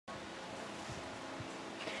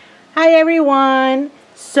Hi everyone!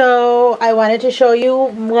 So I wanted to show you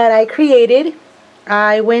what I created.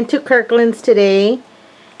 I went to Kirklands today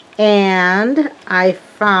and I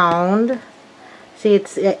found, see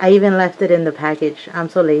I even left it in the package. I'm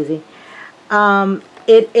so lazy.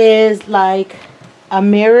 It is like a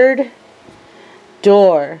mirrored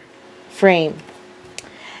door frame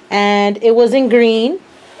and it was in green.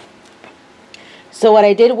 So what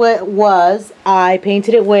I did was I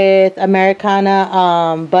painted it with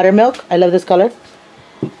Americana buttermilk. I love this color.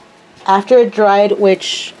 After it dried,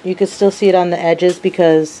 which you can still see it on the edges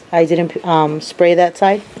because I didn't spray that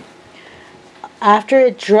side. After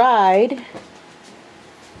it dried,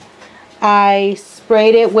 I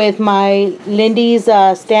sprayed it with my Lindys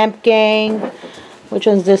Stamp Gang. Which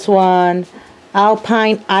one's this one?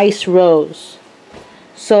 Alpine Ice Rose.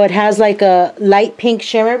 So it has like a light pink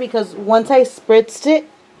shimmer because once I spritzed it,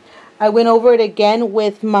 I went over it again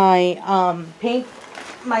with my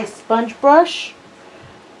my sponge brush.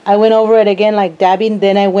 I went over it again like dabbing.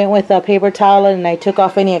 Then I went with a paper towel and I took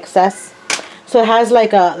off any excess. So it has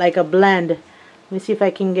like a blend. Let me see if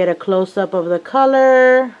I can get a close up of the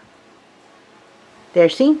color. There,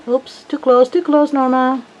 see? Oops, too close,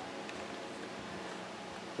 Norma.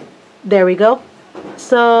 There we go.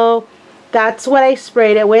 So that's what I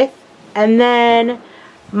sprayed it with. And then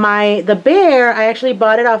the bear, I actually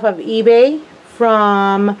bought it off of eBay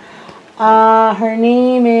from her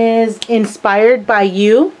name is Inspired by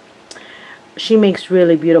You. She makes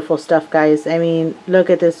really beautiful stuff, guys. I mean, look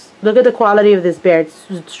at this. Look at the quality of this bear.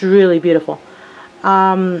 It's really beautiful.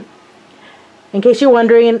 In case you're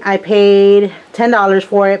wondering, I paid $10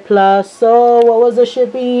 for it plus, so what was the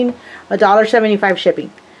shipping? $1.75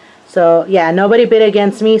 shipping. So yeah, nobody bid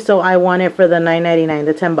against me, so I won it for the $9.99,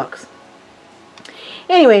 the 10 bucks.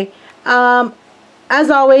 Anyway, as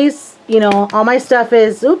always, you know, all my stuff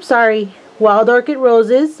is, Wild Orchid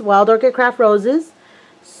roses, Wild Orchid craft roses.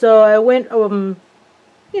 So I went, you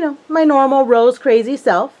know, my normal rose crazy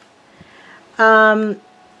self. If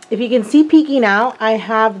you can see peeking out, I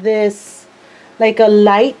have this like a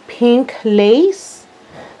light pink lace.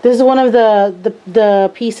 This is one of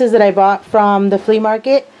the pieces that I bought from the flea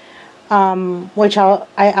market. Which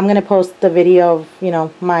I'm gonna post the video of, you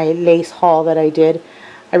know, my lace haul that I did.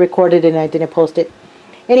 I recorded it and I didn't post it.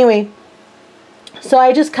 Anyway, so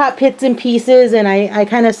I just cut bits and pieces and I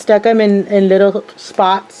kind of stuck them in little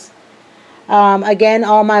spots. Again,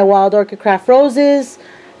 all my Wild Orchid craft roses,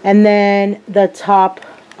 and then the top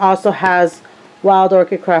also has Wild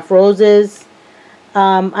Orchid craft roses.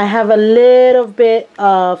 I have a little bit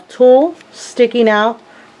of tulle sticking out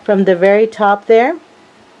from the very top there.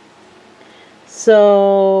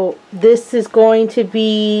 So this is going to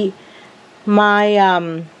be my,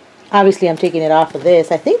 obviously I'm taking it off of this.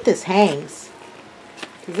 I think this hangs.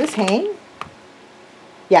 Does this hang?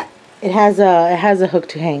 Yeah, it has a hook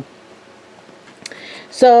to hang.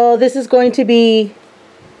 So this is going to be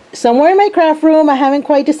somewhere in my craft room. I haven't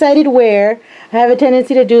quite decided where. I have a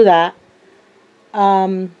tendency to do that.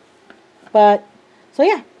 But so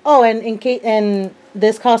yeah. Oh, and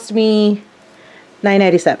this cost me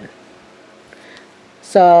 $9.97.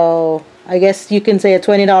 So I guess you can say a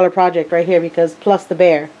 $20 project right here because plus the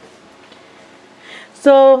bear.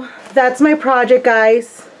 So that's my project,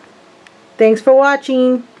 guys. Thanks for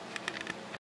watching.